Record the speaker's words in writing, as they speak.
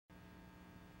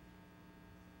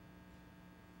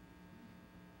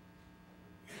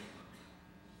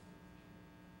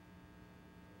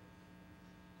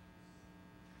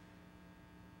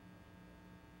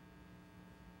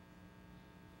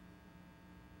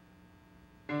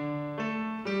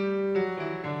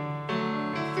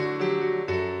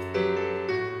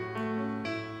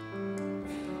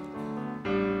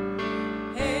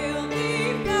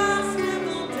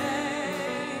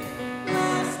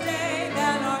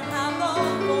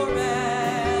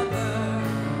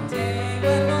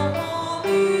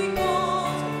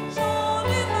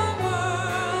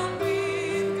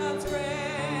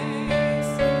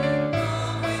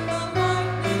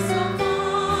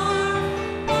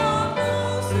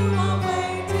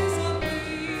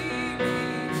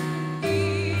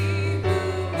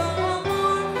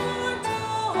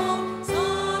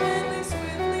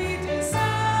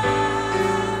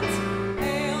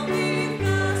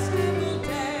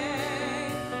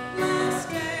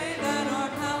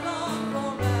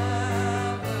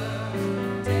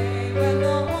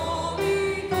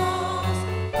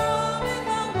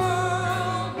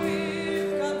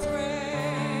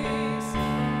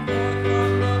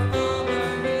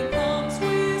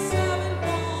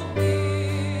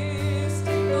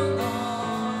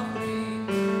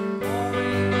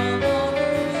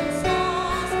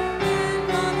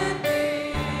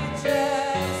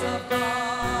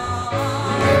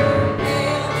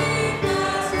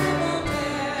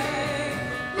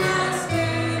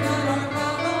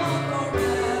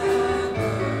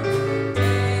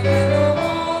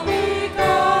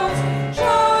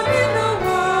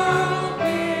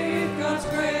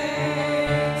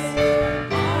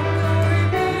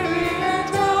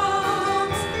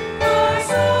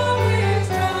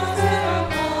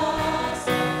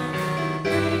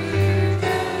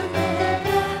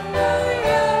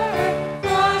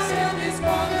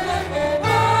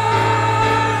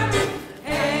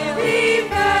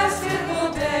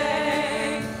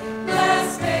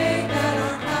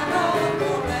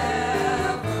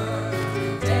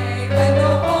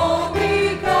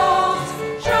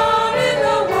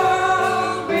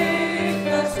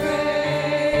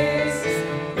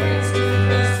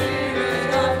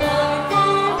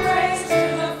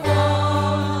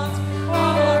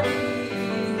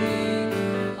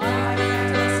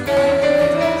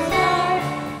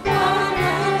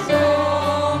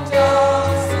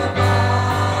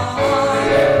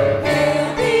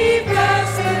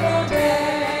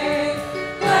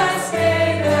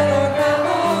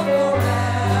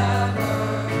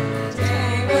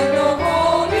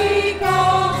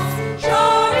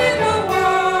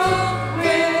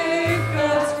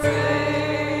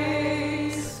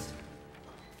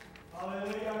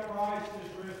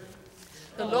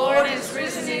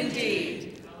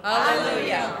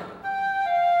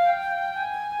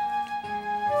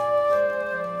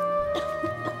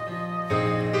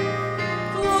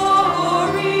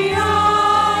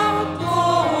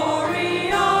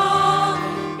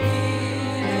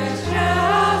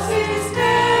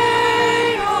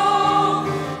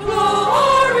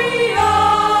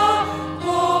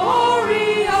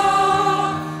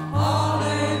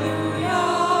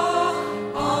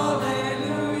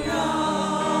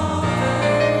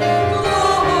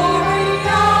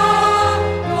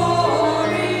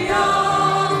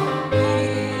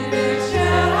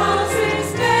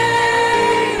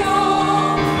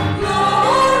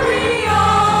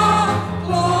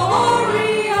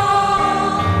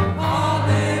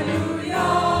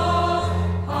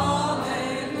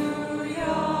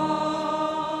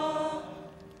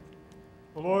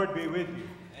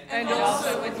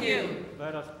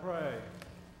us pray.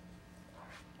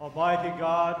 Almighty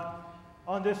God,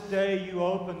 on this day you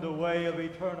opened the way of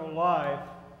eternal life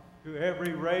to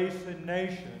every race and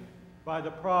nation by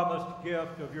the promised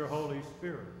gift of your Holy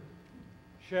Spirit.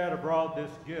 Shed abroad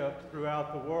this gift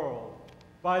throughout the world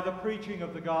by the preaching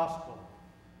of the gospel,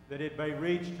 that it may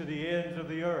reach to the ends of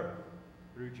the earth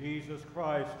through Jesus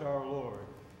Christ our Lord,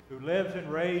 who lives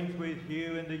and reigns with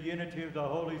you in the unity of the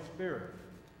Holy Spirit,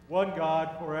 one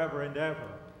God forever and ever.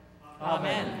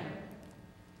 Amen. Amen.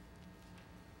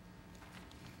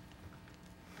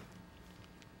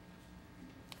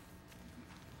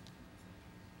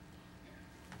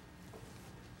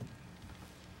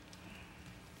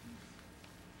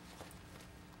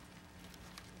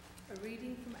 A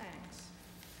reading from Acts.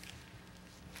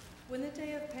 When the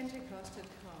day of Pentecost had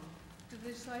come, the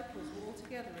disciples were all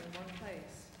together in one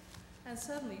place. And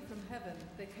suddenly from heaven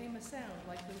there came a sound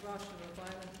like the rush of a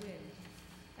violent wind,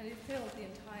 and it filled the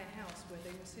entire house where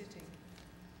they were sitting.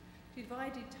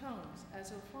 Divided tongues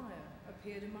as of fire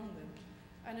appeared among them,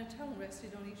 and a tongue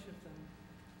rested on each of them.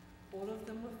 All of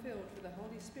them were filled with the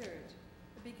Holy Spirit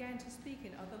and began to speak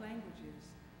in other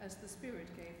languages, as the Spirit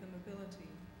gave them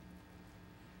ability.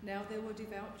 Now there were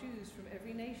devout Jews from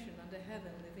every nation under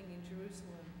heaven living in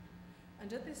Jerusalem.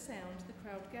 And at this sound the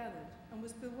crowd gathered and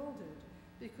was bewildered,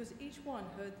 because each one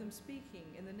heard them speaking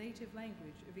in the native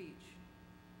language of each.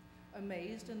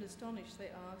 Amazed and astonished, they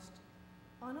asked,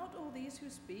 "Are not all these who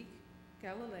speak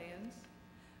Galileans?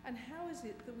 And how is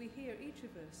it that we hear each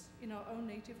of us in our own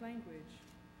native language?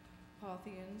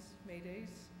 Parthians,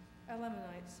 Medes,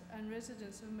 Elamites, and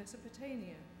residents of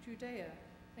Mesopotamia, Judea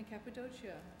and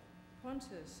Cappadocia,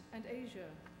 Pontus and Asia,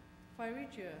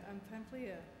 Phrygia and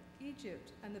Pamphylia,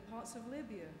 Egypt and the parts of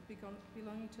Libya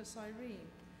belonging to Cyrene,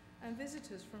 and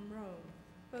visitors from Rome,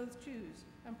 both Jews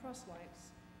and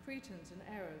proselytes, Cretans and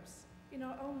Arabs. In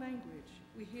our own language,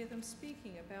 we hear them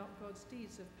speaking about God's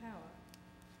deeds of power."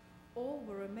 All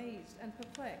were amazed and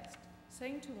perplexed,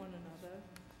 saying to one another,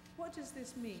 "What does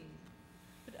this mean?"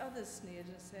 But others sneered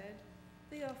and said,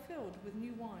 "They are filled with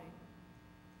new wine."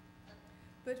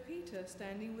 But Peter,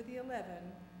 standing with the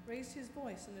 11, raised his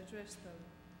voice and addressed them.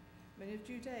 "Men of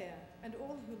Judea, and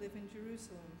all who live in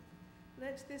Jerusalem,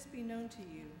 let this be known to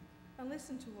you, and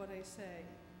listen to what I say.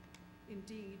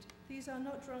 Indeed, these are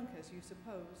not drunk as you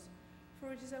suppose,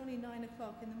 for it is only 9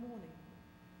 o'clock in the morning.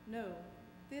 No,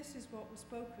 this is what was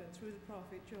spoken through the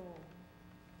prophet Joel.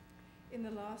 In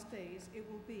the last days it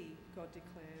will be, God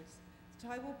declares,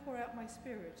 that I will pour out my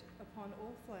Spirit upon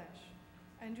all flesh,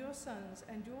 and your sons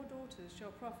and your daughters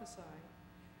shall prophesy,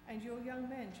 and your young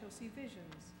men shall see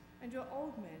visions, and your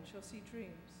old men shall see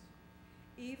dreams.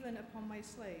 Even upon my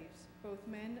slaves, both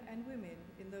men and women,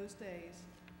 in those days,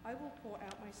 I will pour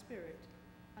out my Spirit,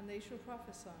 and they shall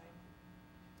prophesy.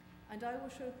 And I will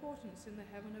show portents in the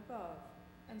heaven above,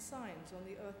 and signs on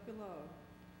the earth below,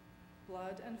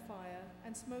 blood and fire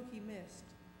and smoky mist.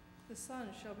 The sun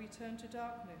shall be turned to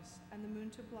darkness, and the moon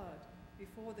to blood,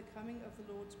 before the coming of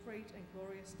the Lord's great and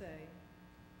glorious day.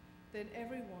 Then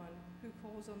everyone who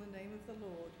calls on the name of the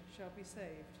Lord shall be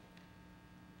saved."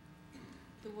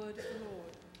 The word of the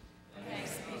Lord.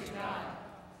 Thanks be to God.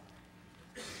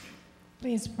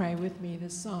 Please pray with me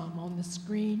the psalm on the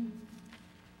screen.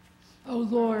 O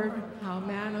Lord, how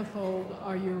manifold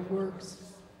are your works.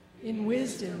 In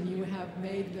wisdom you have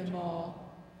made them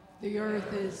all. The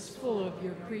earth is full of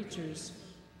your creatures.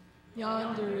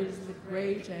 Yonder is the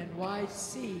great and wide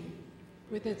sea,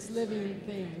 with its living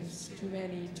things, too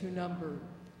many to number,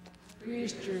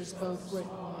 creatures both great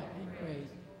and great.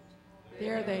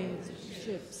 There they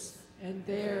ships, and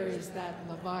there is that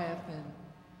Leviathan,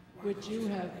 which you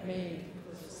have made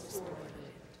for the sport of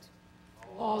it.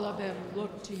 All of them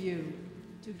look to you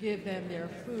to give them their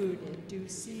food in due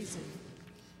season.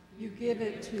 You give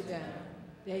it to them,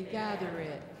 they gather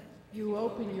it. You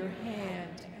open your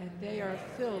hand, and they are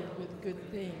filled with good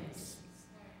things.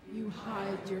 You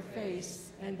hide your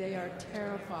face, and they are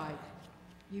terrified.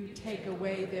 You take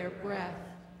away their breath,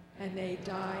 and they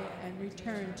die and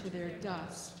return to their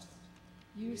dust.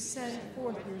 You send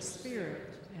forth your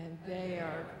Spirit, and they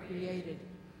are created.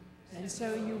 And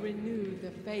so you renew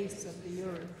the face of the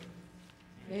earth.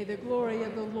 May the glory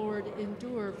of the Lord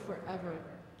endure forever.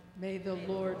 May the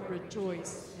Lord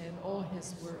rejoice in all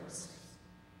his works.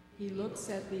 He looks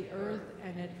at the earth,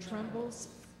 and it trembles.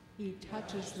 He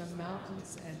touches the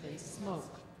mountains, and they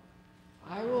smoke.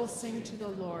 I will sing to the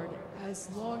Lord as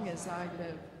long as I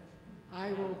live.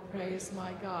 I will praise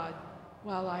my God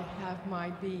while I have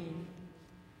my being.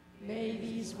 May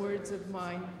these words of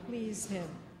mine please him.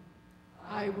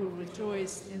 I will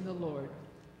rejoice in the Lord.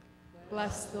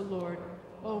 Bless the Lord,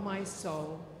 O my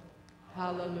soul.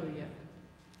 Hallelujah.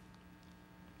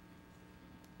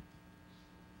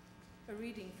 A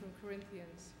reading from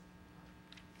Corinthians.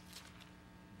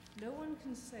 No one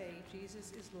can say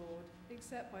Jesus is Lord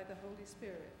except by the Holy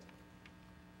Spirit.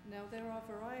 Now there are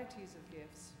varieties of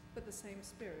gifts, but the same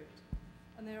Spirit.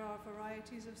 And there are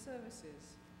varieties of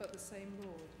services, but the same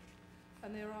Lord.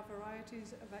 And there are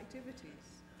varieties of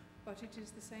activities, but it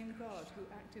is the same God who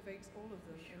activates all of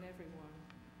them in everyone.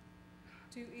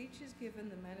 To each is given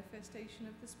the manifestation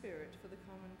of the Spirit for the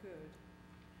common good.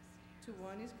 To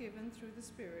one is given through the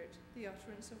Spirit the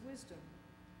utterance of wisdom,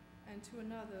 and to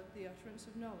another the utterance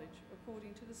of knowledge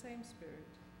according to the same Spirit.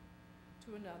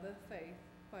 To another faith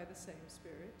by the same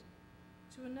Spirit.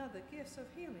 To another gifts of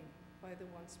healing by the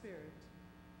one Spirit.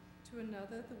 To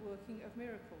another the working of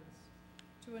miracles.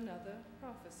 To another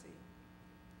prophecy.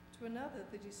 To another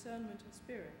the discernment of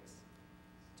spirits.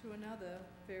 To another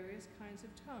various kinds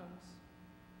of tongues.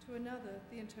 To another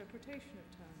the interpretation of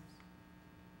tongues.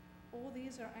 All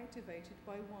these are activated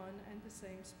by one and the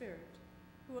same Spirit,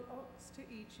 who allots to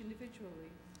each individually,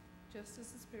 just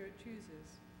as the Spirit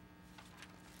chooses.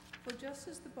 For just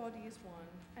as the body is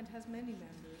one and has many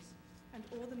members, and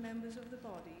all the members of the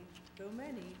body, though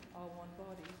many, are one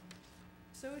body,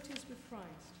 so it is with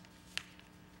Christ.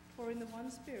 For in the one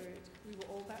Spirit we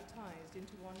were all baptized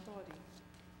into one body,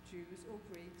 Jews or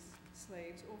Greeks,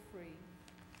 slaves or free,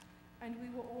 and we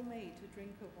were all made to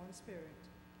drink of one Spirit.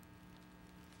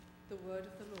 The word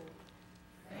of the Lord.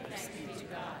 Thanks be to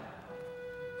God.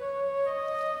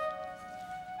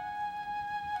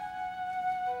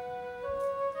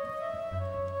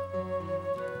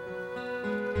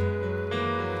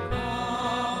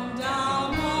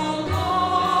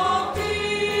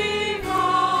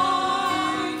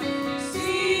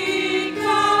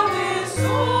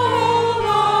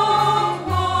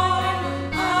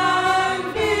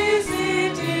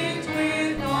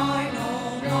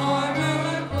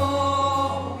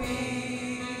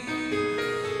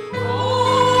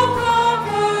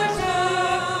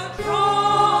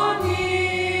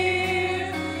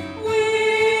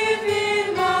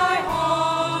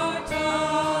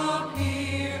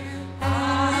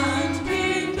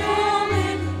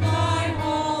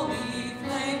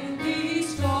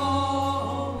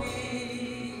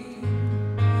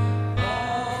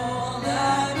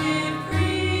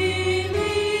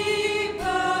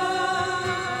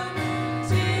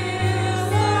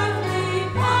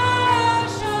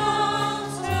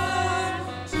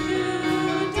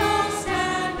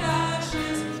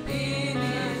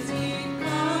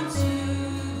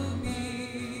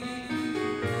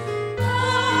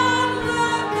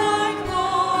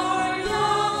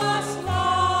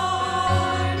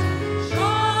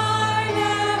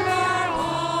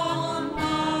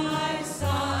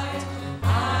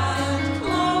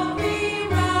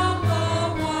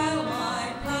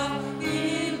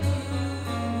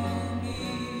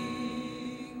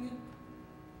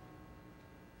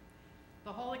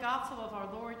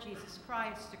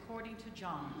 According to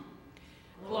John.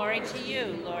 Glory to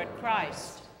you, Lord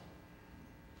Christ.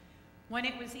 When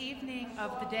it was evening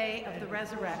of the day of the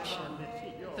resurrection,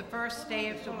 the first day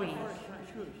of the week,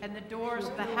 and the doors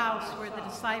of the house where the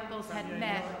disciples had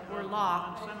met were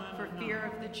locked for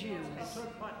fear of the Jews,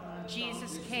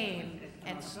 Jesus came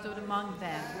and stood among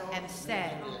them and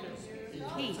said,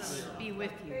 "Peace be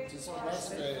with you."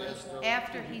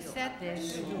 After he said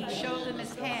this, he showed them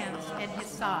his hands and his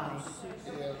side.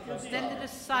 Then the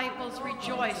disciples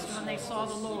rejoiced when they saw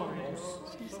the Lord.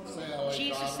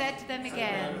 Jesus said to them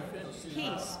again,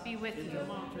 "Peace be with you.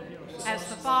 As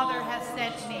the Father has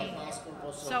sent me,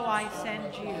 so I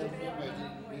send you."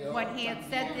 When he had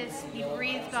said this, he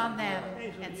breathed on them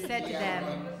and said to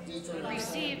them,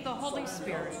 "Receive the Holy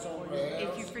Spirit.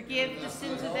 If you forgive the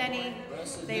sins of any,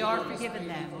 they are forgiven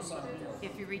them.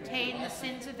 If you retain the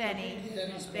sins of any,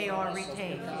 they are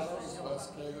retained."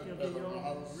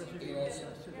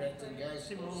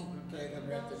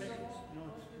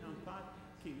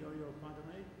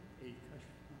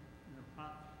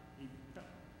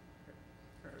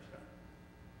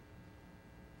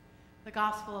 The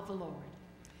Gospel of the Lord.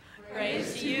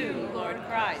 Praise to you, Lord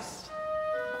Christ.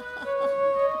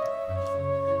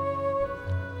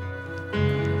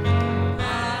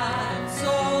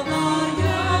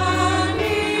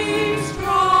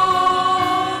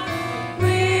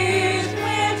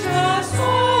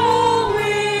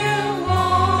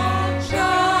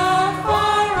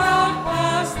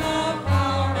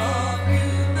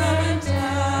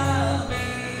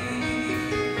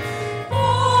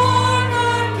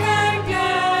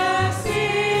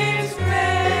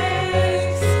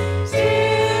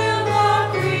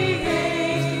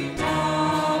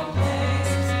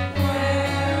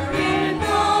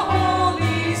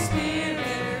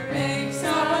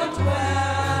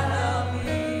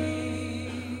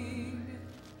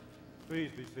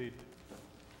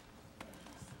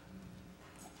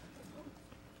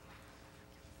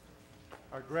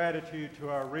 Our gratitude to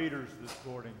our readers this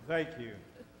morning. Thank you.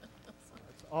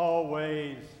 It's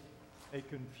always a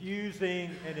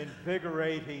confusing and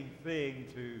invigorating thing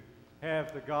to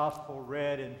have the gospel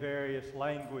read in various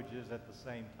languages at the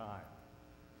same time.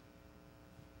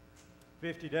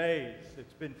 50 days.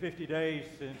 It's been 50 days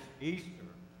since Easter.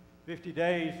 50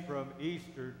 days from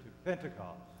Easter to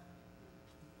Pentecost.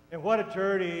 And what a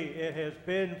journey it has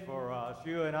been for us.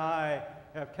 You and I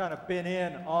have kind of been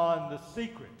in on the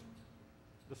secret.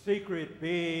 The secret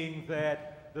being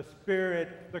that the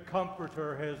Spirit, the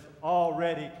Comforter, has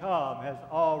already come, has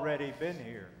already been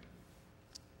here.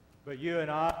 But you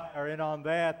and I are in on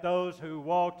that. Those who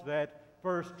walked that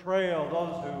first trail,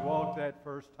 those who walked that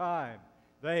first time,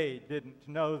 they didn't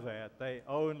know that. They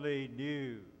only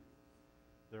knew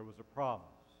there was a promise.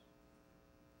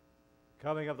 The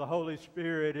coming of the Holy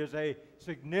Spirit is a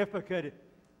significant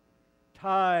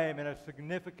time and a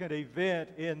significant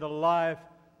event in the life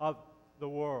of the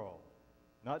world.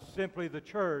 Not simply the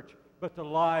church, but the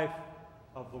life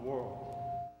of the world.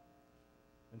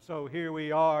 And so here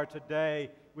we are today.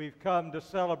 We've come to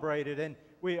celebrate it, and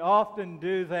we often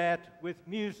do that with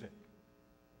music.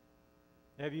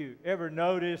 Have you ever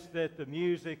noticed that the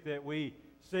music that we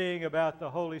sing about the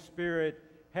Holy Spirit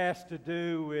has to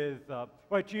do with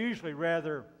what's usually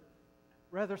rather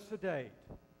sedate?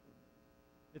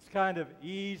 It's kind of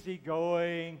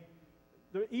easygoing,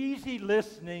 the easy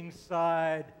listening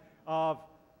side of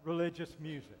religious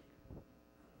music.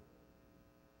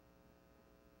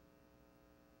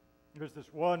 There's this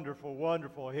wonderful,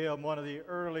 wonderful hymn, one of the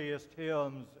earliest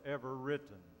hymns ever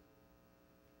written.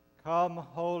 Come,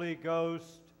 Holy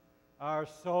Ghost, our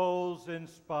souls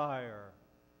inspire,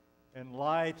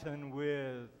 enlighten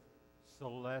with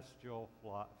celestial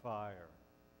fire.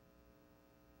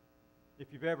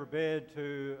 If you've ever been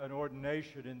to an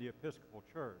ordination in the Episcopal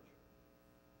Church,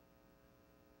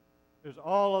 there's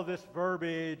all of this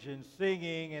verbiage and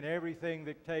singing and everything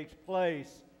that takes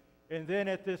place. And then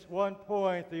at this one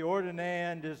point, the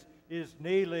ordinand is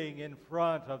kneeling in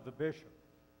front of the bishop.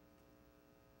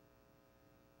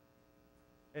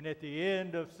 And at the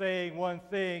end of saying one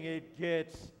thing, it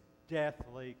gets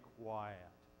deathly quiet.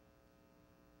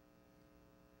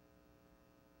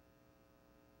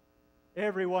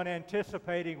 Everyone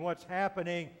anticipating what's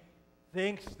happening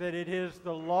thinks that it is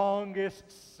the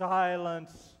longest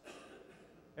silence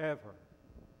ever.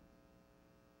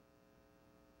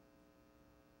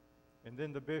 And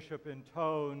then the bishop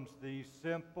intones the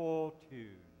simple tune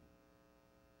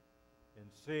and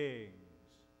sings,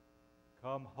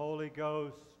 Come, Holy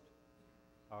Ghost,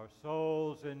 our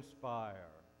souls inspire,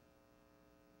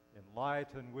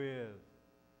 enlighten with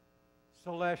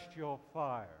celestial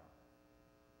fire.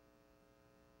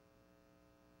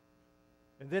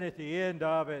 And then at the end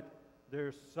of it,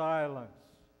 there's silence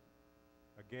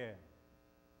again.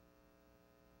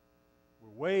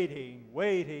 We're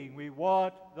waiting. We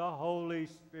want the Holy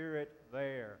Spirit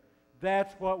there.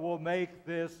 That's what will make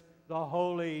this the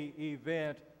holy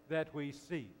event that we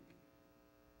seek.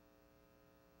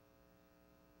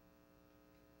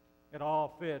 It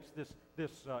all fits,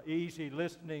 this easy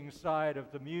listening side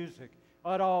of the music.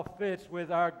 It all fits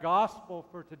with our gospel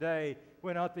for today,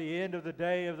 when at the end of the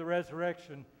day of the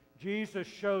resurrection, Jesus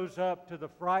shows up to the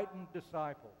frightened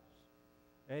disciples.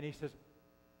 And he says,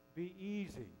 be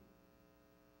easy.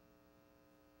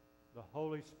 The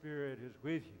Holy Spirit is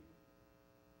with you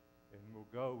and will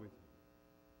go with you.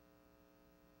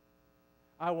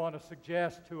 I want to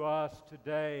suggest to us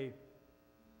today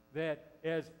that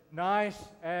as nice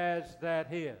as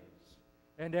that is,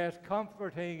 and as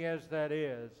comforting as that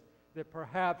is, that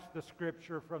perhaps the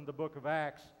scripture from the book of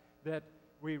Acts that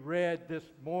we read this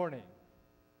morning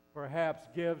perhaps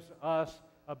gives us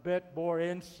a bit more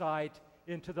insight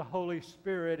into the Holy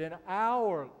Spirit in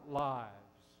our lives.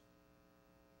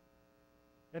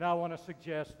 And I want to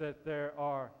suggest that there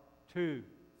are two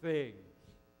things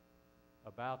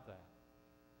about that.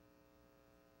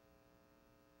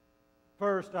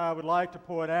 First, I would like to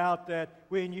point out that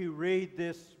when you read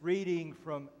this reading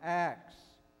from Acts,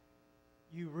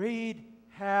 you read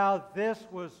how this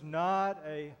was not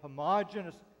a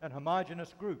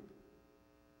homogeneous group.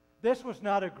 This was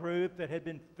not a group that had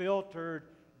been filtered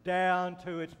down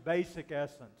to its basic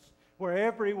essence, where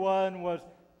everyone was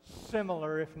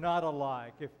similar, if not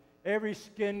alike. If every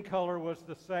skin color was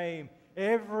the same,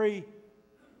 every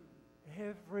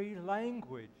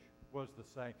language was the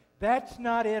same. That's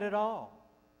not it at all.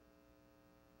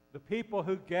 The people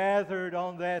who gathered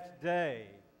on that day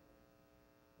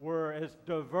were as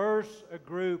diverse a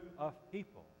group of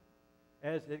people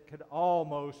as it could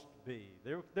almost be.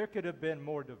 There could have been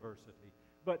more diversity,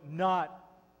 but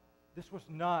this was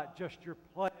not just your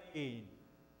plain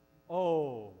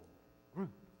old group.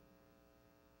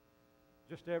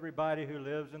 Just everybody who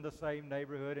lives in the same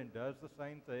neighborhood and does the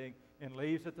same thing and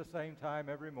leaves at the same time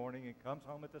every morning and comes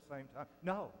home at the same time.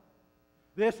 No.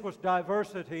 This was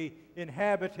diversity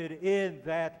inhabited in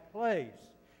that place.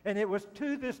 And it was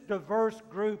to this diverse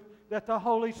group that the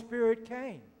Holy Spirit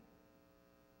came.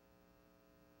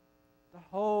 The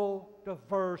whole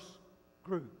diverse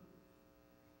group.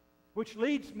 Which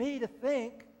leads me to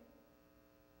think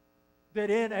that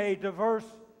in a diverse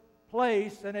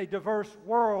place, in a diverse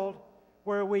world,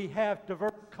 where we have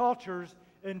diverse cultures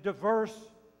and diverse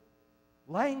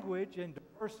language and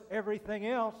diverse everything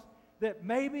else, that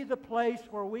maybe the place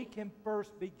where we can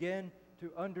first begin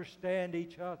to understand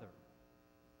each other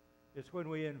is when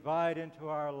we invite into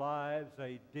our lives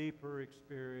a deeper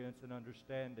experience and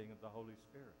understanding of the Holy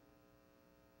Spirit.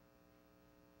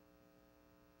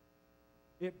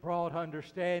 It brought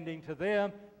understanding to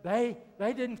them. They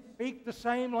didn't speak the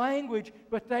same language,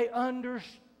 but they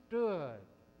understood.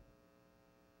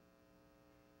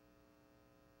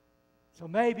 So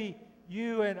maybe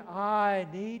you and I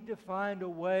need to find a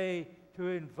way to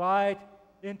invite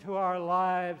into our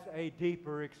lives a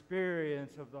deeper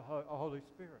experience of the Holy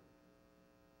Spirit.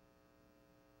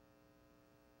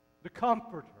 The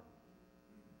Comforter.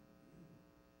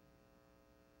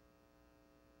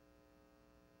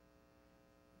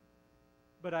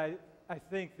 But I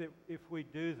think that if we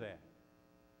do that,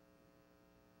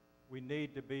 we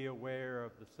need to be aware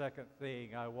of the second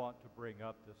thing I want to bring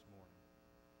up this morning.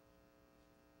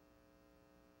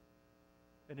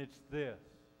 And it's this.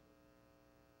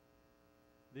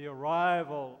 The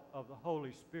arrival of the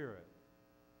Holy Spirit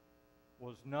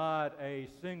was not a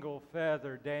single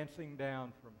feather dancing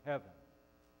down from heaven.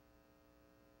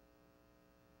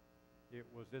 It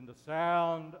was in the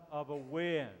sound of a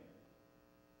wind.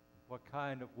 What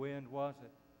kind of wind was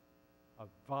it? A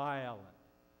violent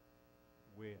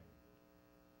wind.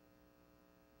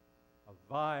 A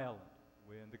violent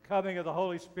wind. The coming of the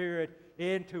Holy Spirit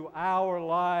into our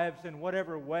lives in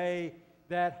whatever way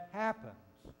that happens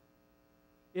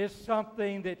is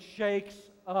something that shakes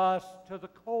us to the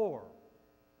core.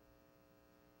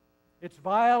 It's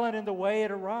violent in the way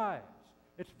it arrives.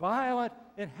 It's violent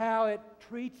in how it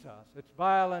treats us. It's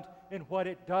violent in what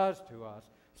it does to us.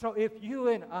 So if you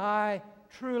and I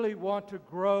truly want to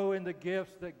grow in the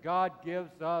gifts that God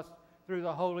gives us through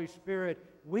the Holy Spirit,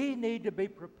 we need to be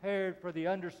prepared for the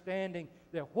understanding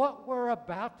that what we're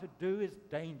about to do is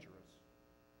dangerous.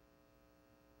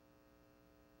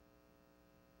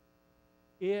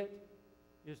 It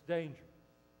is dangerous.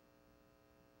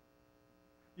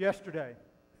 Yesterday,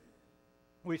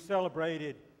 we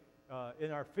celebrated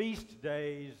in our feast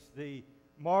days the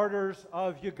martyrs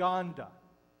of Uganda.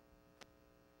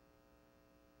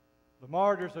 The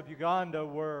martyrs of Uganda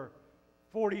were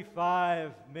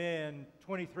 45 men,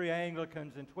 23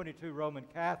 Anglicans, and 22 Roman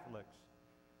Catholics,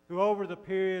 who over the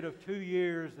period of 2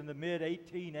 years in the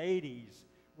mid-1880s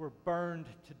were burned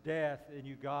to death in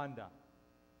Uganda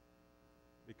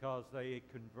because they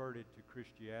had converted to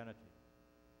Christianity.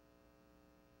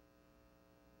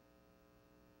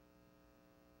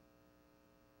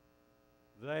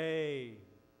 They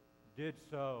did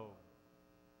so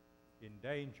in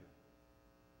danger.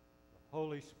 The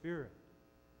Holy Spirit,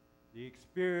 the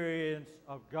experience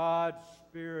of God's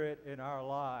Spirit in our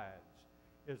lives,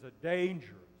 is a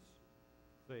dangerous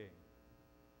thing.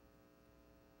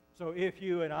 So if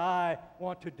you and I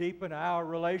want to deepen our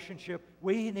relationship,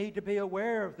 we need to be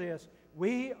aware of this.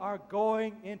 We are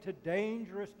going into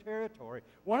dangerous territory.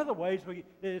 One of the ways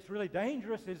it's really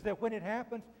dangerous is that when it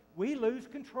happens, we lose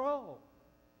control.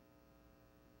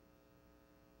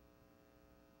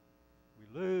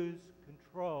 We lose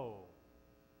control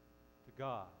to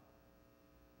God.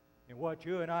 And what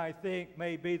you and I think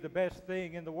may be the best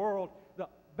thing in the world, the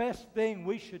best thing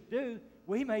we should do,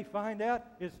 we may find out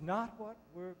is not what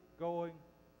we're going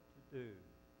to do.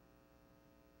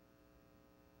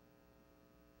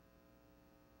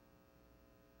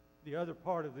 The other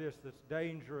part of this that's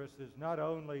dangerous is not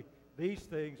only these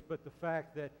things, but the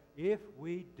fact that if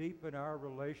we deepen our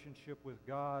relationship with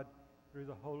God through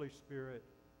the Holy Spirit,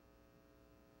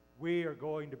 we are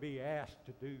going to be asked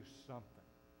to do something.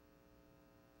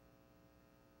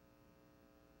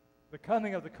 The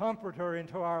coming of the Comforter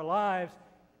into our lives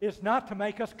is not to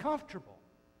make us comfortable.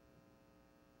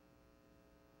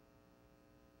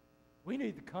 We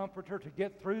need the Comforter to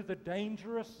get through the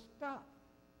dangerous stuff.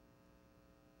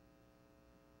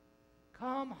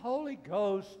 Come, Holy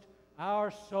Ghost,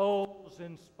 our souls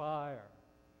inspire,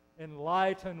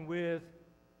 enlighten with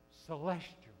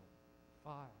celestial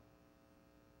fire.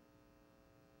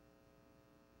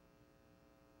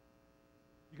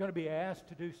 You going to be asked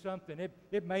to do something.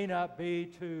 It may not be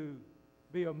to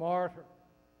be a martyr,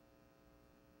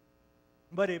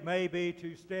 but it may be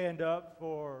to stand up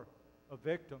for a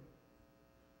victim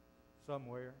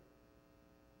somewhere.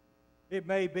 It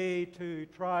may be to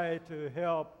try to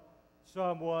help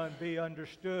someone be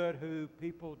understood who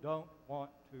people don't want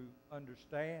to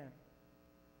understand.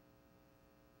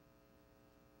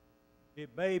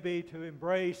 It may be to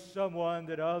embrace someone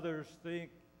that others think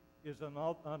is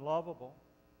unlovable.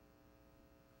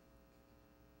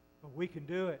 But we can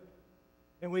do it.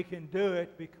 And we can do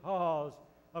it because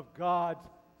of God's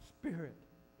Spirit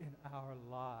in our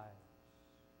lives.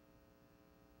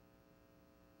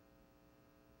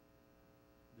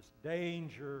 This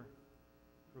danger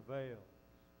prevails,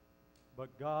 but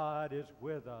God is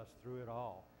with us through it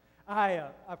all.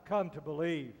 I've come to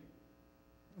believe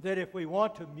that if we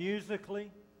want to musically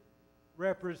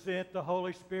represent the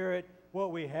Holy Spirit,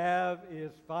 what we have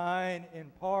is fine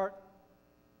in part,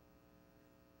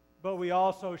 but we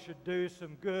also should do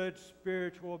some good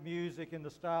spiritual music in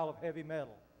the style of heavy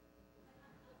metal.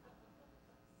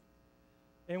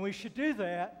 And we should do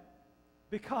that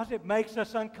because it makes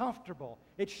us uncomfortable.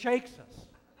 It shakes us.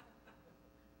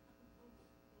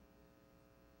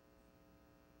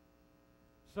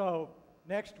 So,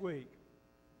 next week,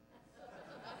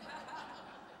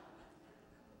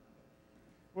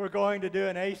 we're going to do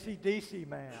an AC/DC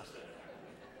Mass.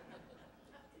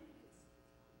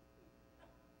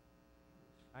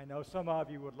 I know some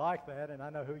of you would like that, and I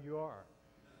know who you are.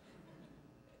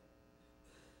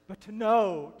 But to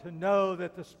know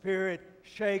that the Spirit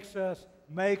shakes us,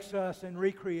 makes us, and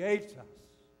recreates us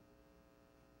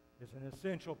is an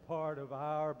essential part of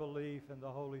our belief in the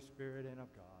Holy Spirit and of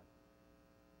God.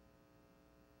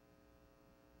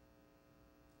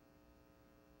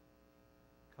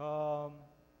 Come,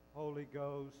 Holy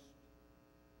Ghost,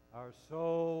 our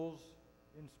souls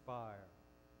inspire,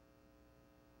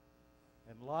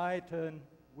 enlighten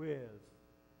with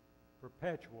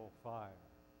perpetual fire.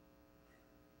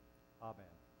 Amen.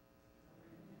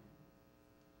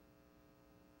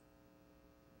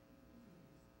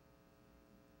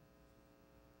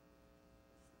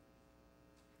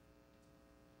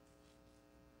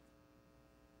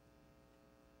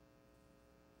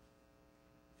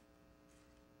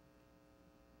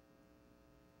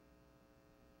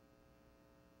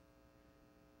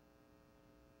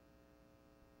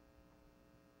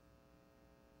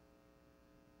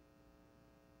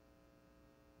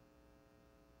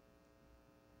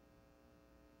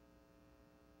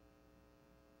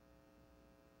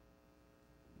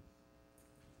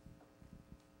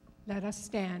 Let us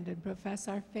stand and profess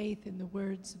our faith in the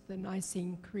words of the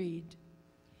Nicene Creed.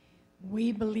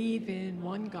 We believe in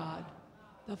one God,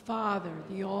 the Father,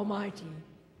 the Almighty,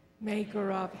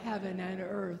 maker of heaven and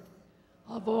earth,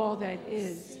 of all that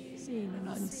is seen and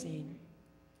unseen.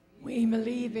 We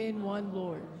believe in one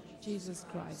Lord, Jesus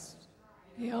Christ,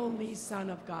 the only Son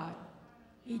of God,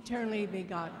 eternally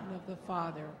begotten of the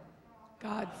Father,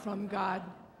 God from God,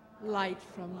 light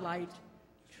from light,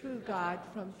 true God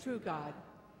from true God,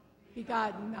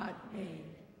 begotten, not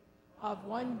made, of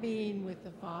one being with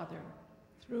the Father.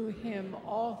 Through him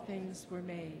all things were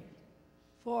made.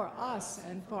 For us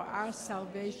and for our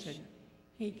salvation,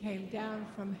 he came down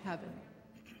from heaven,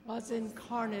 was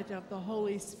incarnate of the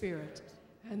Holy Spirit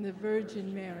and the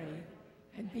Virgin Mary,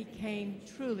 and became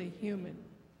truly human.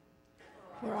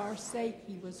 For our sake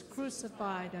he was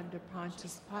crucified under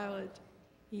Pontius Pilate.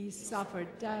 He suffered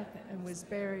death and was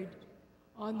buried.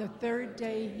 On the third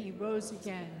day he rose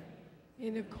again.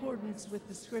 In accordance with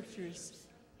the Scriptures,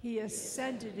 he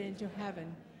ascended into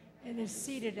heaven and is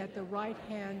seated at the right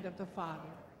hand of the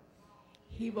Father.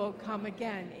 He will come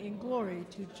again in glory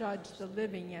to judge the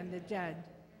living and the dead,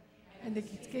 and the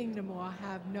kingdom will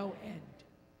have no end.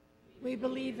 We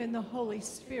believe in the Holy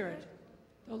Spirit,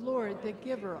 the Lord, the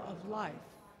giver of life,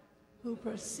 who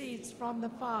proceeds from the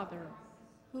Father,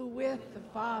 who with the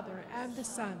Father and the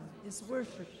Son is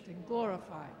worshipped and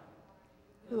glorified,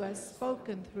 who has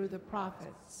spoken through the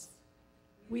prophets.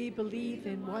 We believe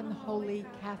in one holy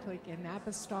Catholic and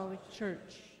Apostolic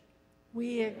Church.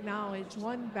 We acknowledge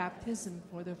one baptism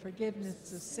for the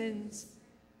forgiveness of sins.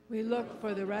 We look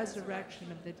for the resurrection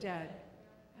of the dead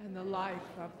and the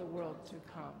life of the world to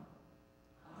come.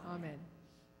 Amen.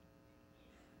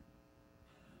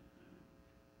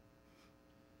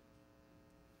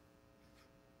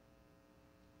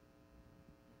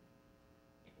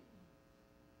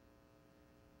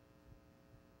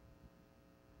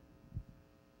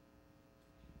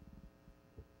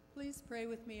 Please pray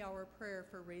with me our prayer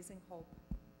for raising hope.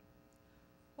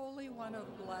 Holy One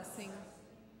of blessing,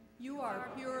 you are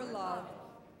pure love,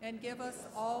 and give us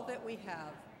all that we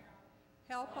have,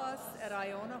 Help us at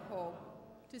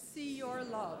Iona-Hope to see your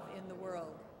love in the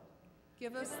world.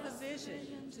 Give us the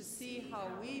vision to see how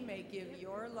we may give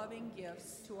your loving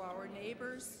gifts to our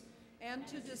neighbors and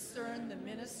to discern the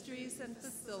ministries and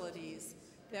facilities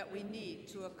that we need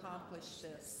to accomplish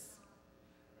this.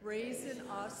 Raise in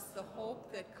us the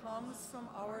hope that comes from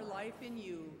our life in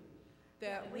you,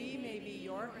 that we may be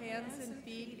your hands and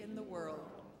feet in the world.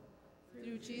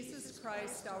 Through Jesus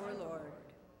Christ our Lord.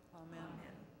 Amen.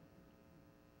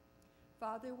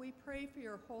 Father, we pray for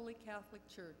your holy Catholic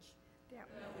Church, that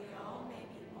we all may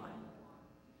be one.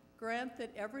 Grant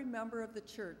that every member of the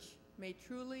church may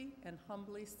truly and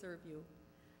humbly serve you.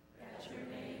 That your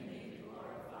name may be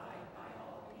glorified by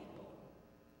all people.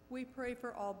 We pray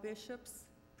for all bishops,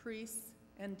 priests,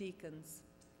 and deacons.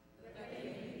 That they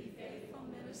may be faithful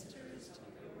ministers to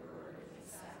your word and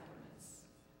the sacraments.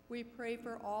 We pray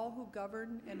for all who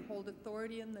govern and hold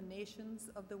authority in the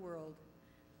nations of the world.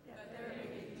 That there may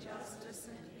be justice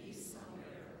and peace on the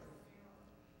earth.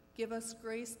 Give us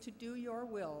grace to do your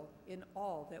will in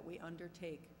all that we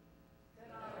undertake.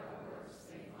 That our works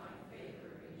may find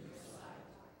favor in your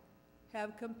sight.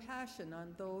 Have compassion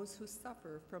on those who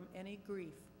suffer from any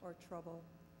grief or trouble.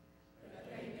 That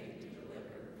they may be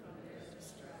delivered from their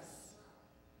distress.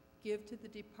 Give to the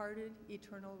departed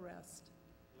eternal rest.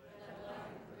 That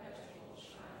light perpetual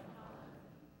shine upon them.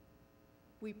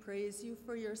 We praise you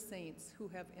for your saints who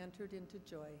have entered into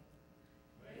joy.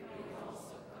 May we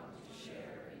also come to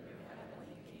share in your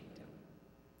heavenly kingdom.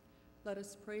 Let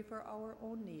us pray for our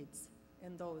own needs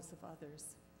and those of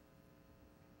others.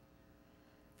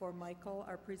 For Michael,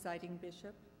 our presiding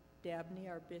bishop, Dabney,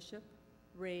 our bishop,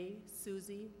 Ray,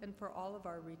 Susie, and for all of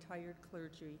our retired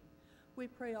clergy. We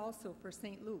pray also for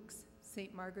St. Luke's,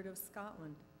 St. Margaret of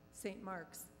Scotland, St.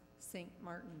 Mark's, St.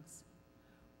 Martin's.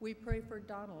 We pray for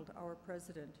Donald, our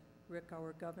president, Rick,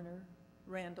 our governor,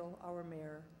 Randall, our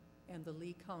mayor, and the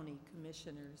Lee County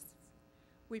commissioners.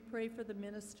 We pray for the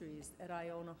ministries at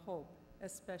Iona-Hope,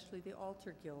 especially the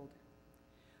Altar Guild.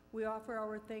 We offer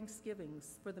our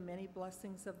thanksgivings for the many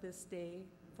blessings of this day,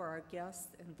 for our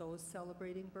guests and those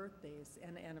celebrating birthdays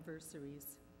and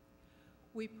anniversaries.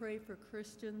 We pray for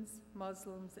Christians,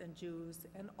 Muslims, and Jews,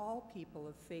 and all people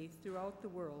of faith throughout the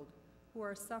world who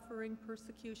are suffering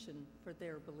persecution for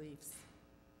their beliefs.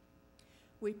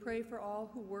 We pray for all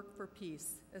who work for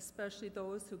peace, especially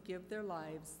those who give their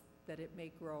lives that it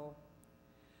may grow.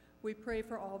 We pray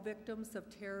for all victims of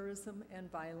terrorism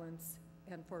and violence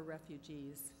and for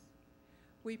refugees.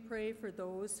 We pray for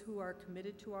those who are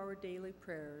committed to our daily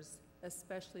prayers,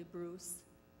 especially Bruce,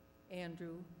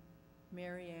 Andrew,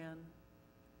 Marianne,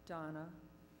 Donna,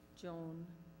 Joan,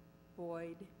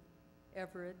 Boyd,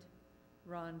 Everett,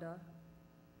 Rhonda,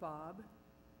 Bob,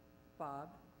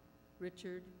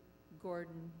 Richard,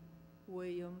 Gordon,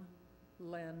 William,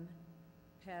 Len,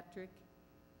 Patrick,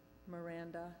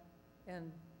 Miranda,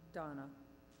 and Donna.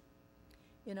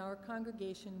 In our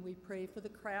congregation, we pray for the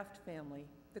Kraft family,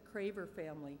 the Craver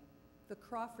family, the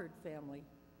Crawford family,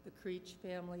 the Creech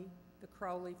family, the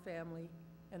Crowley family,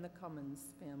 and the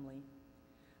Cummins family.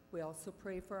 We also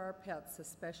pray for our pets,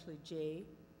 especially Jay,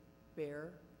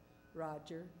 Bear,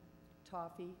 Roger,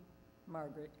 Toffee,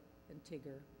 Margaret, and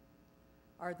Tigger.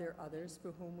 Are there others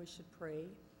for whom we should pray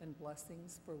and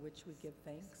blessings for which we give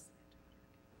thanks?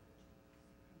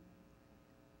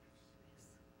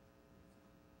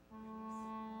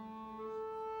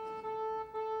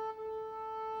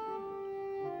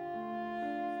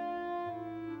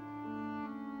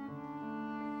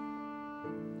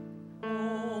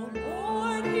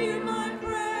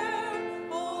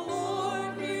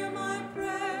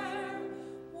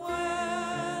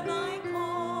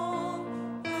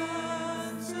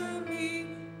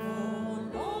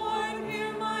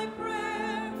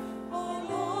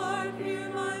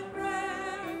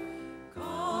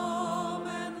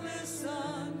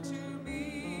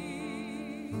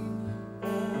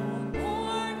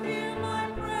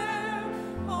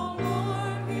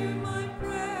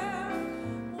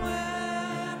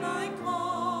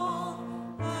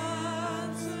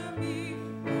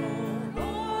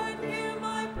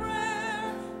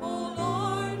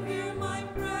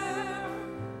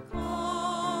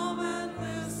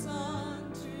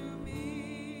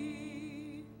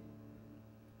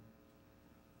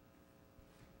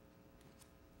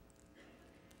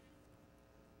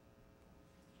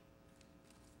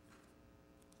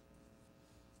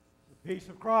 The peace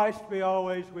of Christ be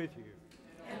always with you.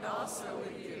 And also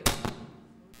with you.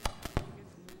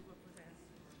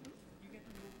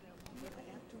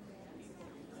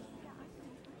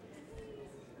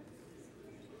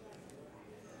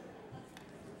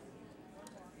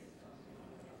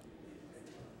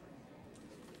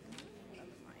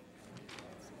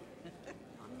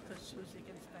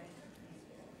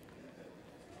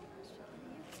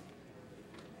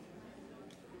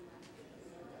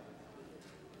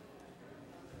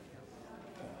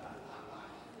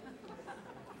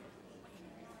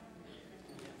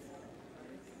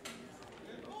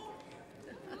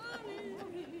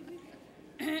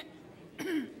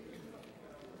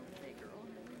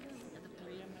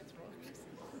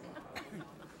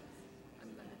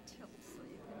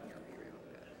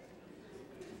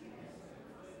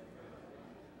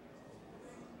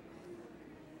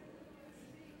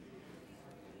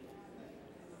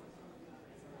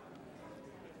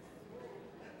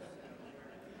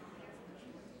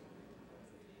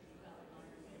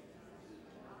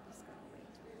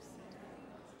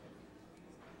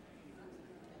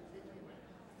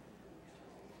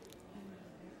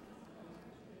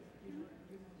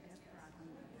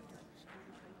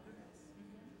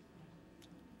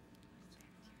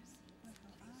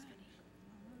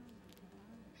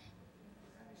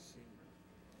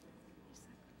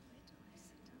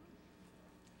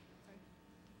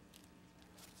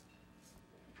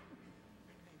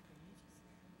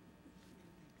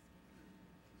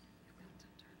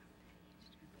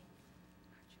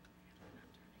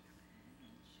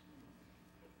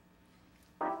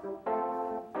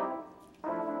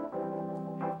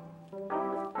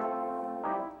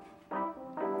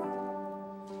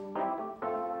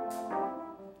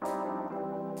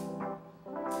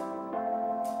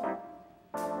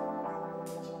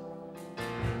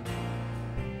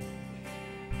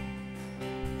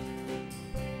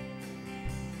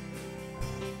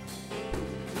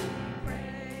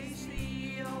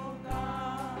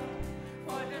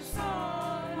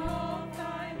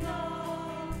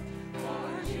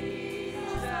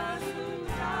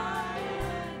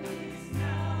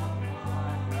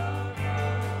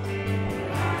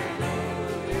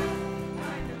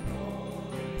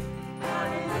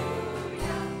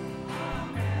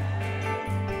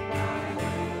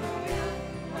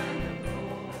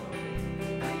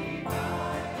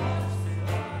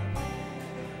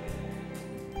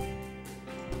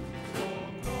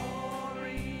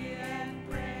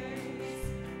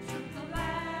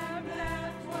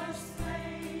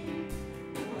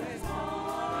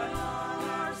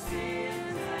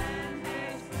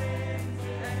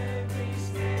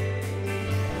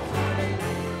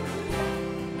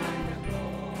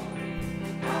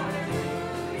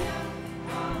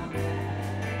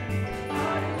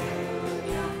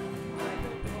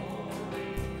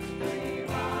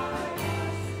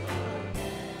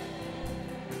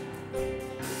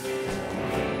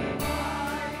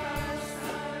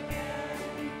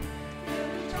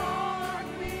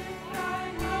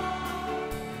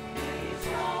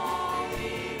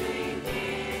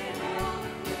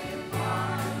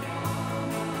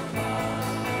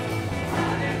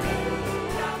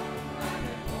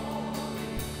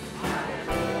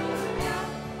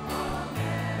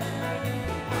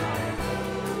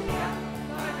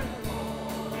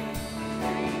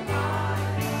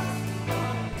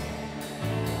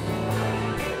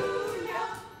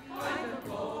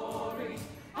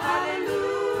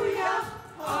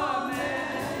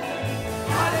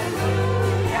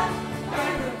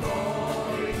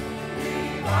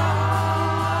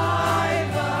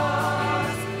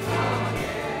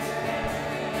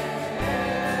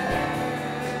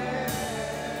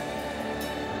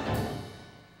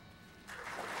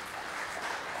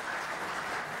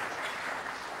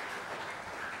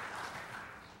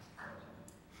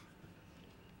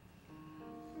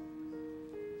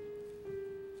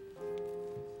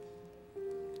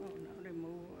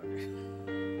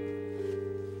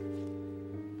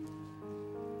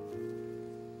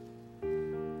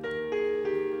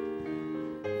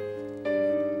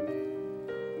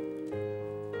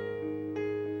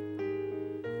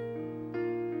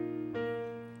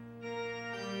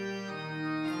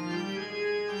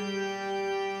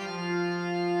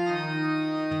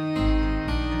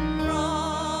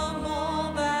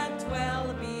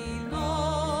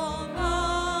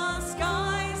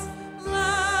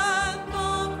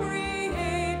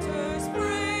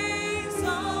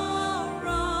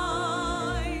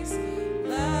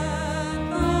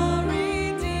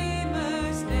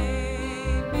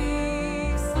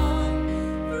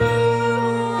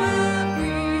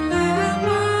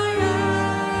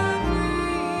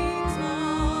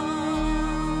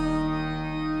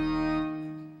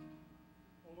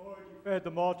 fed the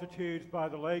multitudes by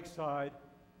the lakeside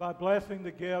by blessing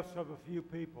the gifts of a few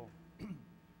people.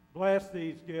 Bless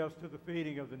these gifts to the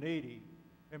feeding of the needy,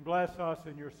 and bless us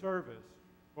in your service,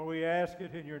 for we ask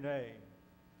it in your name.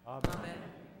 Amen. Amen.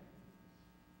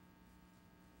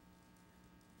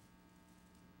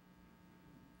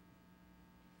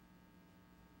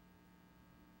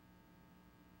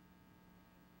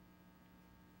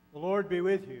 The Lord be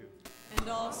with you. And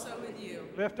also with you.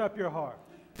 Lift up your hearts.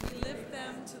 We lift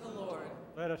them to the Lord.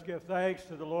 Let us give thanks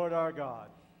to the Lord our God.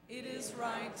 It is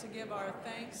right to give our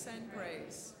thanks and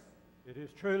praise. It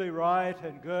is truly right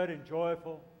and good and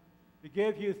joyful to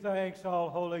give you thanks, all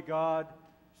holy God,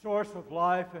 source of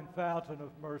life and fountain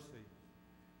of mercy.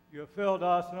 You have filled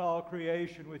us and all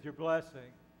creation with your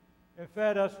blessing and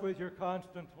fed us with your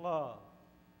constant love.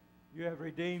 You have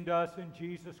redeemed us in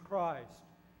Jesus Christ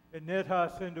and knit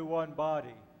us into one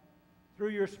body.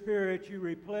 Through your Spirit you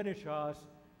replenish us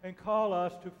and call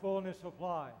us to fullness of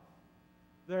life.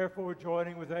 Therefore,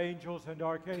 joining with angels and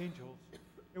archangels,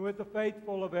 and with the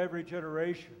faithful of every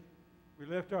generation, we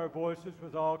lift our voices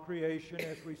with all creation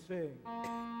as we sing.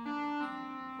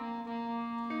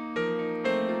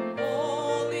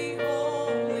 Holy,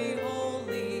 holy,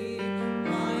 holy,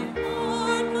 my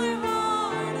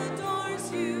heart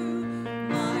adores you.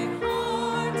 My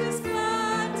heart is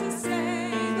glad to say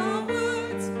the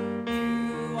words,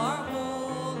 you are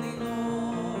holy,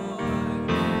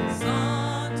 Lord.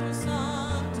 Santo,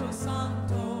 Santo,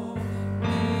 Santo,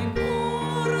 mi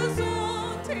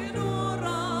corazón te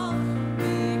adora,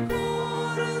 mi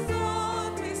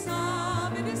corazón te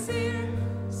sabe decir,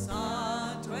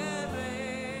 Santo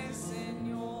eres,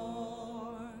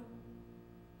 Señor.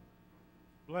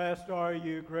 Blessed are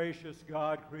you, gracious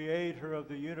God, creator of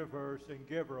the universe and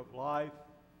giver of life.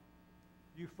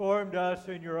 You formed us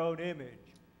in your own image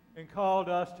and called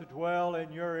us to dwell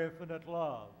in your infinite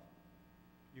love.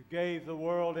 You gave the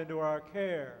world into our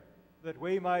care that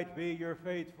we might be your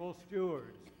faithful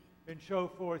stewards and show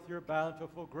forth your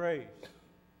bountiful grace.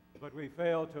 But we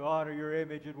failed to honor your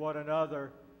image in one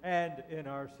another and in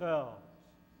ourselves.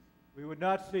 We would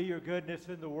not see your goodness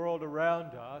in the world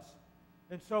around us,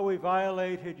 and so we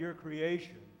violated your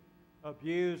creation,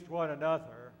 abused one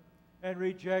another, and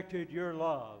rejected your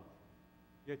love.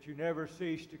 Yet you never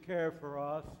ceased to care for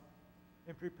us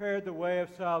and prepared the way of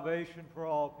salvation for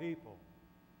all people.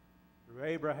 Through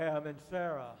Abraham and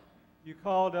Sarah, you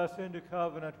called us into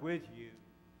covenant with you.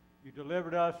 You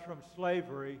delivered us from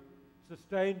slavery,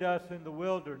 sustained us in the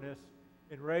wilderness,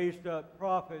 and raised up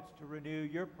prophets to renew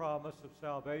your promise of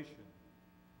salvation.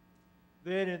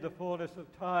 Then in the fullness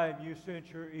of time, you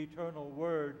sent your eternal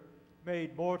word,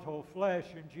 made mortal flesh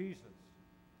in Jesus.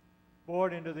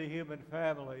 Born into the human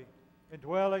family and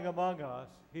dwelling among us,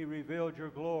 he revealed your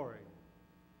glory.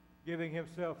 Giving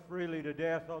himself freely to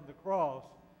death on the cross,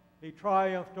 he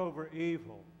triumphed over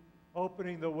evil,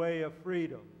 opening the way of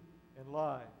freedom and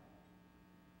life.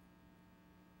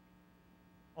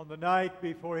 On the night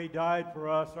before he died for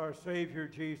us, our Savior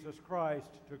Jesus Christ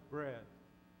took bread.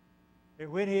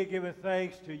 And when he had given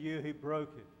thanks to you, he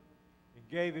broke it and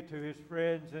gave it to his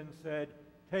friends and said,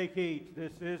 "Take, eat,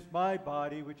 this is my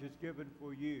body which is given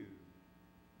for you.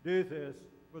 Do this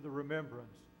for the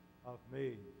remembrance of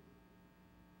me."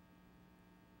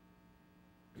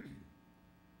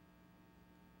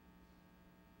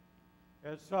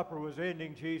 As supper was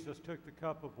ending, Jesus took the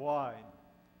cup of wine,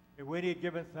 and when he had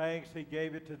given thanks, he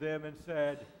gave it to them and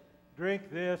said, "Drink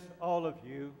this, all of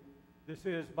you. This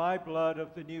is my blood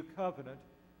of the new covenant,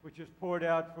 which is poured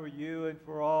out for you and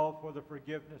for all for the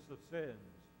forgiveness of sins.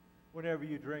 Whenever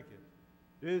you drink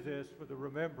it, do this for the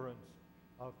remembrance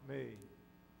of me."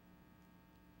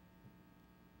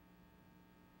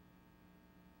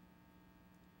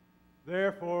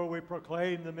 Therefore, we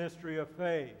proclaim the mystery of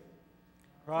faith.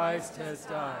 Christ has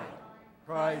died.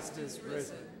 Christ is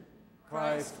risen.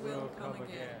 Christ will come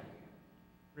again.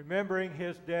 Remembering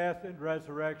his death and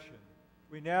resurrection,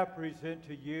 we now present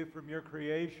to you from your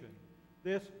creation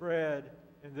this bread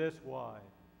and this wine.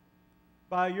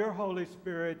 By your Holy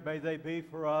Spirit, may they be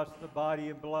for us the body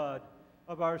and blood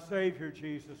of our Savior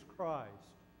Jesus Christ.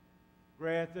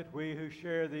 Grant that we who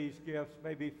share these gifts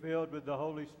may be filled with the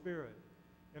Holy Spirit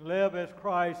and live as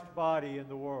Christ's body in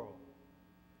the world.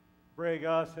 Bring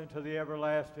us into the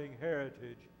everlasting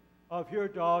heritage of your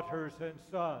daughters and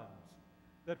sons,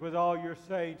 that with all your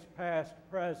saints past,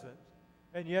 present,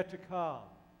 and yet to come,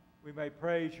 we may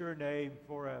praise your name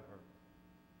forever.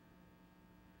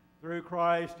 Through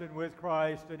Christ and with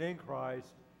Christ and in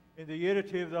Christ, in the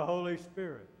unity of the Holy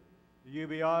Spirit, to you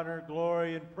be honor,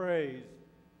 glory, and praise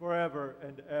forever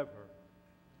and ever.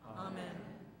 Amen.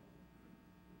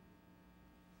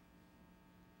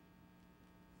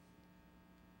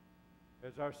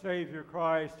 As our Savior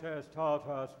Christ has taught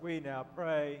us, we now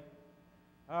pray,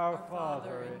 Our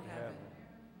Father in heaven,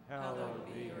 hallowed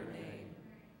be your name.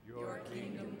 Your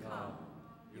kingdom come,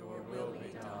 your will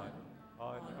be done,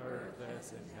 on earth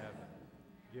as in heaven.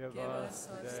 Give us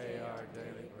today our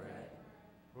daily bread.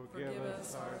 Forgive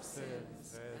us our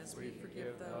sins as we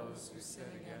forgive those who sin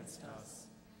against us.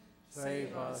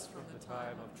 Save us from the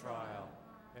time of trial,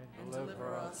 and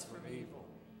deliver us from evil.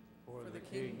 For the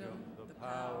kingdom, the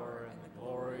power, and the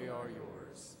glory are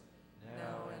yours,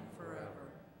 now and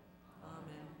forever.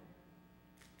 Amen.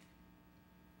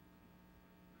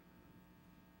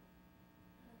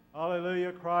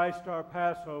 Alleluia, Christ our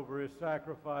Passover is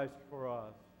sacrificed for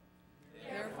us.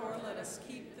 Therefore let us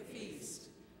keep the feast.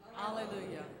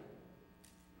 Alleluia.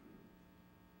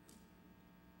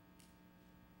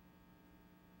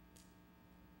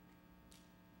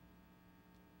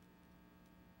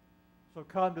 So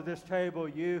come to this table,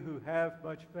 you who have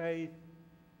much faith,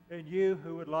 and you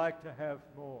who would like to have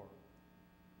more.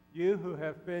 You who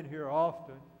have been here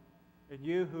often, and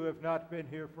you who have not been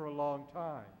here for a long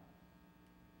time.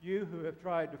 You who have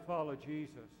tried to follow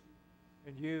Jesus,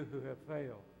 and you who have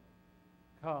failed.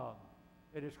 Come.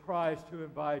 It is Christ who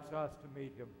invites us to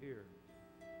meet him here.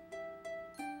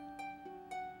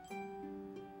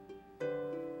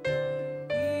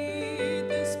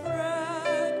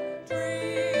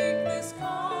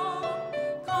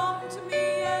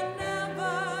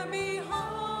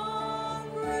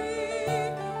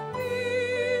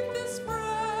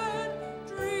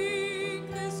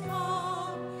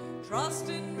 Trust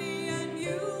in me and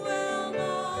you will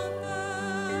not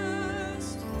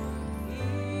thirst.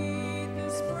 Eat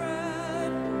this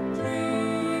bread,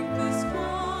 drink this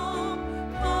cup.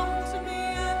 Come to me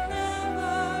and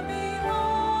never be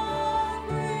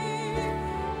hungry.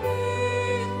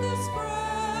 Eat this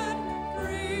bread,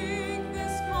 drink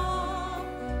this cup.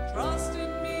 Trust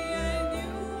in me and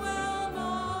you will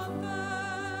not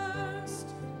thirst.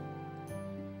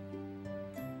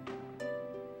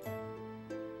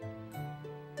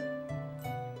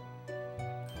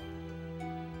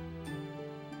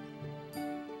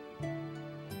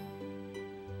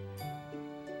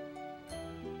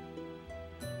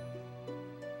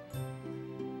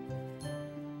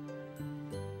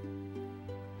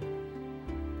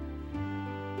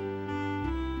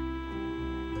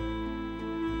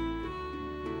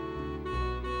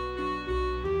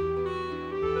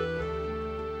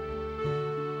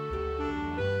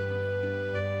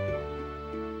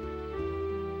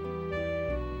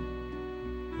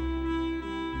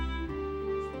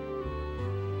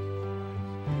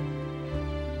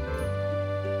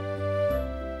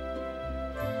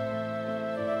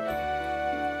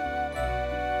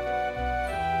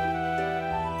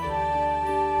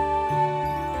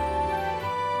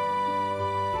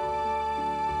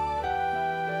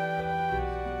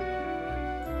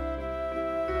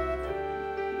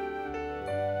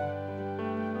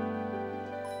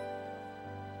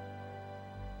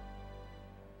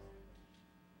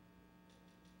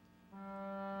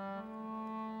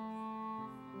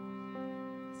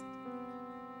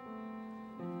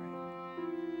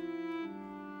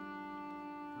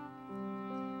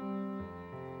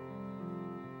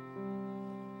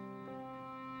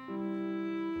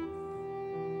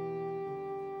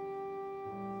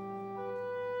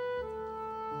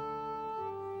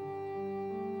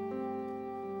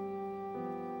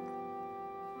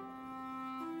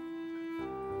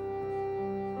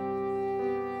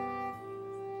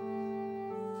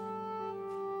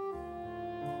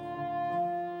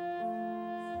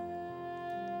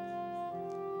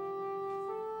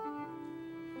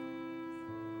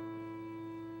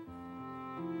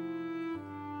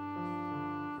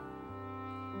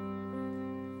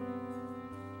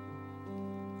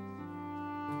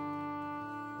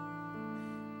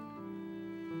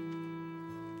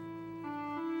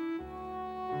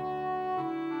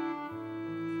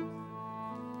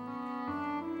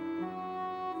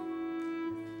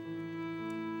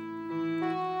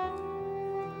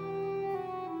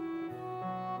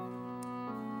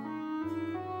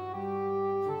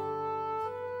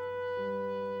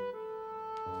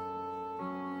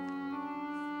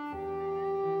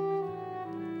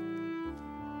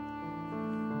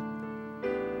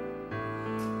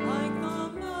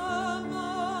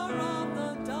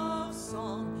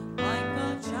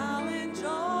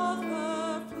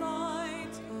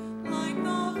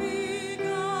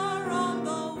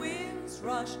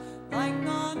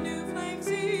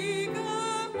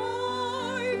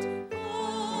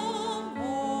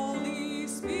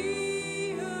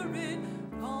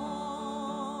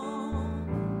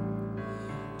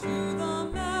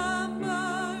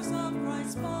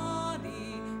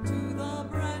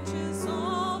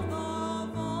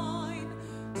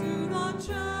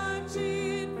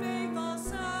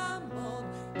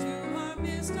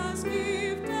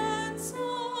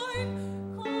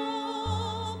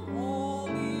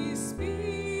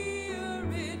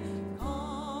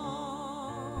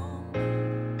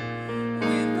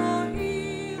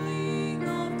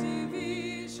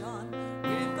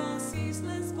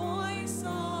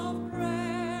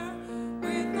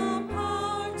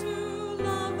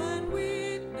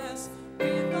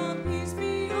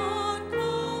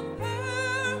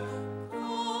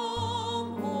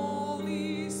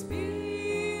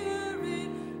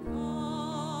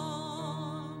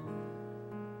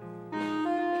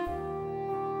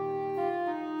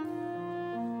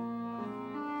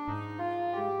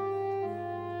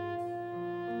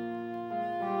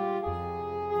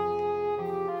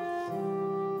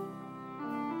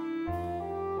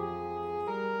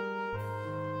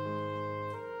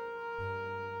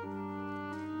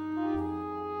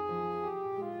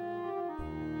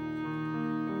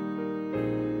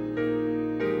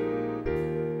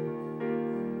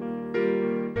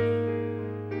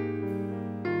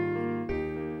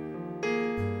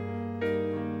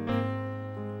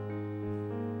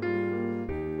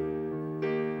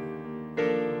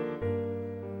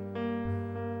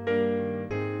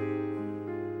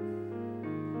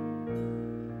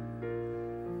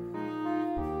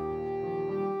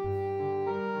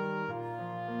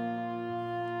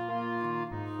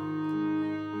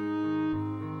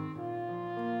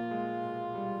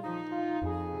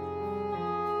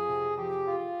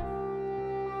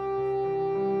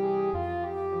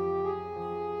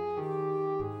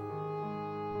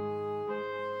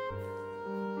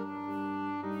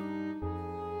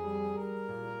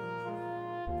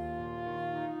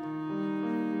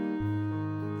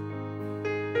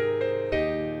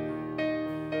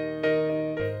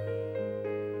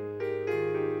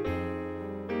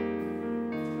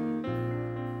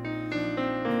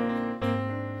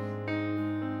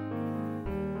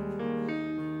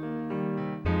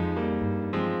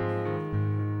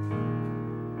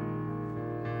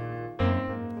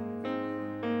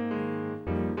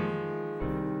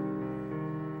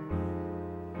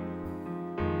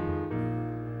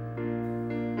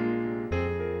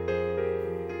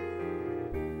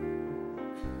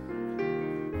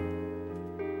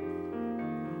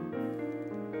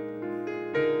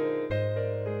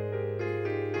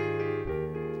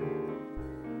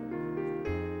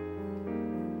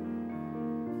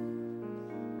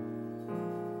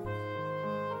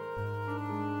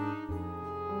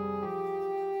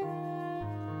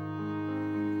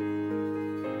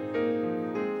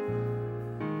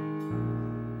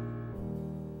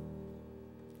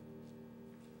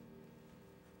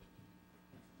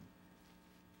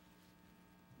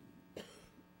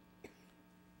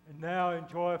 Now, in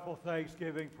joyful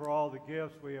thanksgiving for all the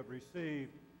gifts we have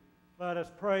received, let us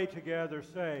pray together,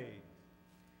 saying,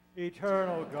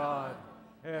 Eternal God,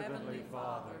 Heavenly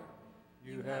Father,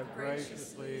 you have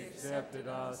graciously accepted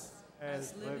us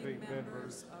as living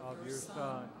members of your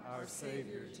Son, our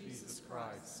Savior, Jesus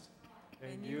Christ,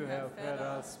 and you have fed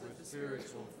us with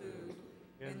spiritual food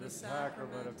in the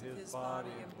sacrament of his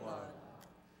body and blood.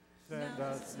 Send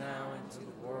us now into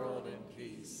the world in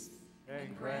peace,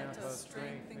 and grant us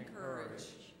strength and courage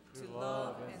to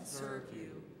love and serve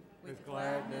you with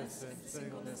gladness and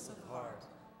singleness of heart,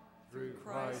 through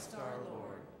Christ our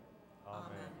Lord.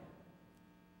 Amen.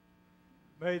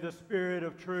 May the Spirit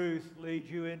of truth lead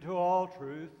you into all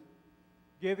truth,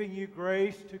 giving you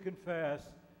grace to confess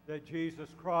that Jesus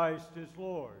Christ is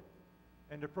Lord,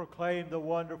 and to proclaim the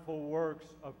wonderful works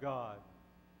of God.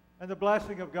 And the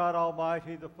blessing of God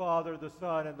Almighty, the Father, the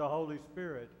Son, and the Holy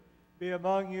Spirit be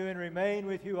among you and remain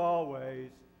with you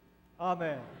always.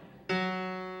 Amen.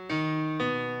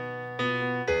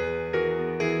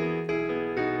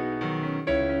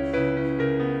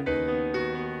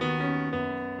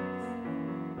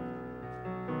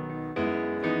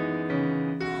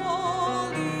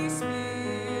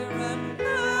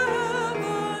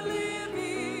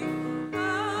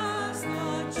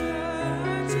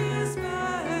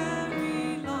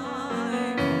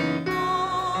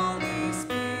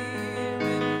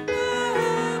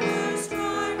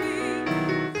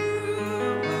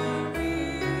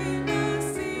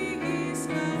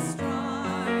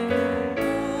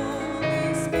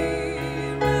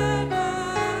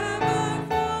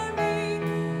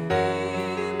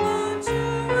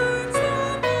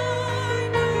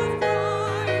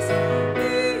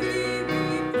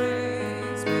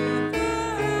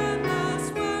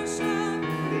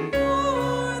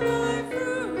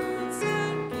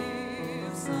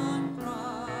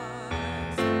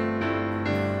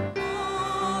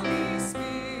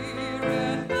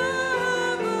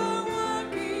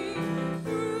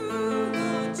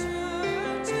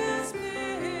 Church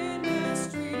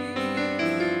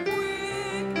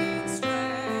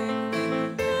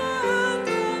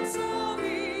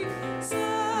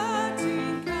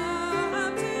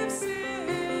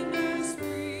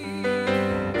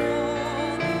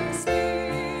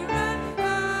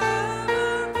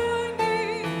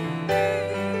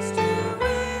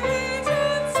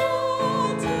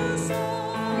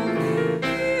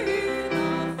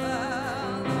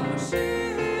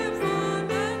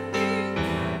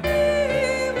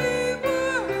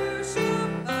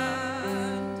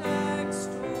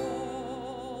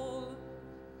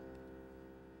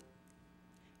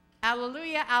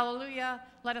Alleluia, alleluia.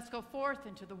 Let us go forth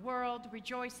into the world,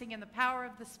 rejoicing in the power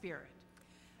of the Spirit.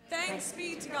 Thanks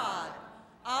be to God.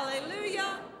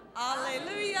 Alleluia,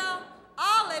 alleluia,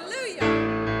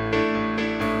 alleluia.